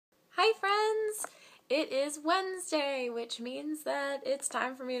Hi friends! It is Wednesday, which means that it's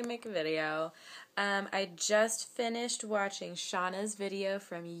time for me to make a video. I just finished watching Shauna's video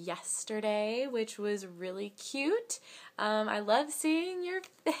from yesterday, which was really cute. I love seeing your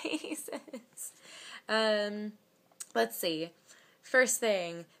faces. Let's see. First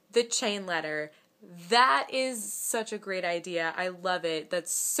thing, the chain letter. That is such a great idea. I love it.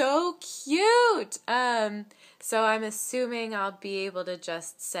 That's so cute. So I'm assuming I'll be able to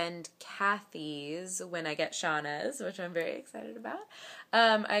just send Kathy's when I get Shauna's, which I'm very excited about.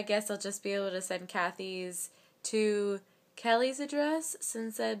 I guess I'll just be able to send Kathy's to Kelly's address,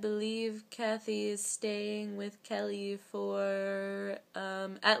 since I believe Kathy is staying with Kelly for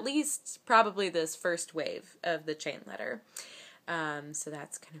at least probably this first wave of the chain letter. So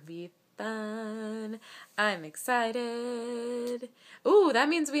that's going to be fun. I'm excited. Ooh, that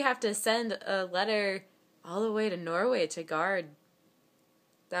means we have to send a letter all the way to Norway to Gard.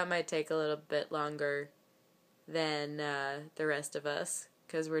 That might take a little bit longer than the rest of us,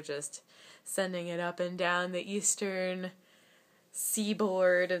 because we're just sending it up and down the eastern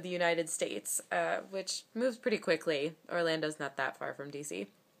seaboard of the United States, which moves pretty quickly. Orlando's not that far from DC.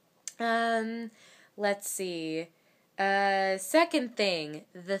 Let's see. Second thing,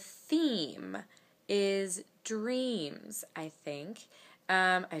 the theme is dreams, I think.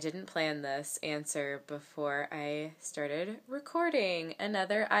 I didn't plan this answer before I started recording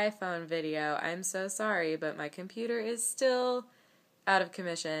another iPhone video. I'm so sorry, but my computer is still out of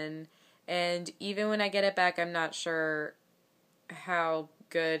commission, and even when I get it back, I'm not sure how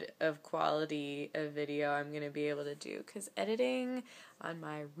good of quality of video I'm going to be able to do, because editing on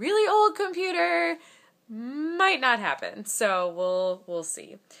my really old computer might not happen, so we'll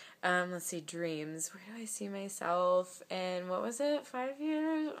see. Let's see, dreams. Where do I see myself? And what was it? 5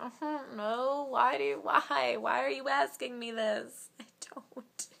 years? I don't know. Why are you asking me this? I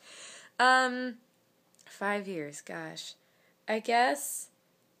don't. 5 years, gosh. I guess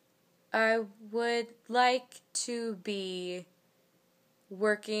I would like to be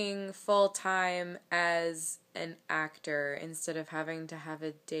working full-time as an actor instead of having to have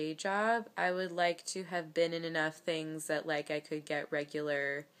a day job. I would like to have been in enough things that I could get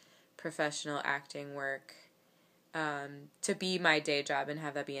regular professional acting work to be my day job and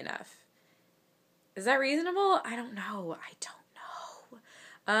have that be enough. Is that reasonable? I don't know. I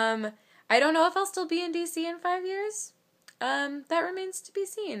don't know if I'll still be in DC in 5 years. That remains to be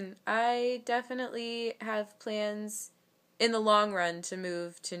seen. I definitely have plans in the long run to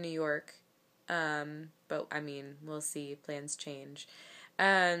move to New York. But I mean, we'll see. Plans change.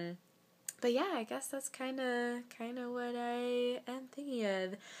 But yeah, I guess that's kind of what I am thinking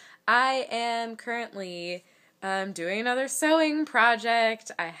of. I am currently doing another sewing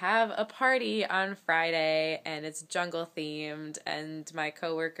project. I have a party on Friday, and it's jungle themed, and my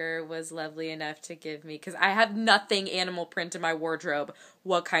coworker was lovely enough to give me, because I have nothing animal print in my wardrobe.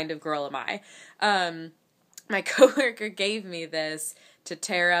 What kind of girl am I? My coworker gave me this to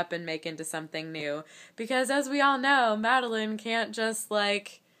tear up and make into something new, because as we all know, Madeline can't just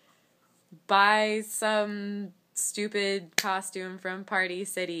buy some stupid costume from Party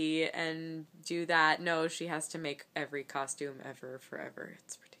City and do that. No, she has to make every costume ever, forever.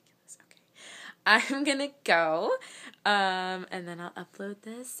 It's ridiculous. Okay. I'm gonna go, and then I'll upload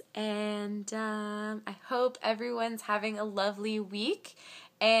this, and I hope everyone's having a lovely week,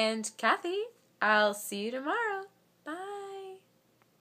 and Kathy, I'll see you tomorrow.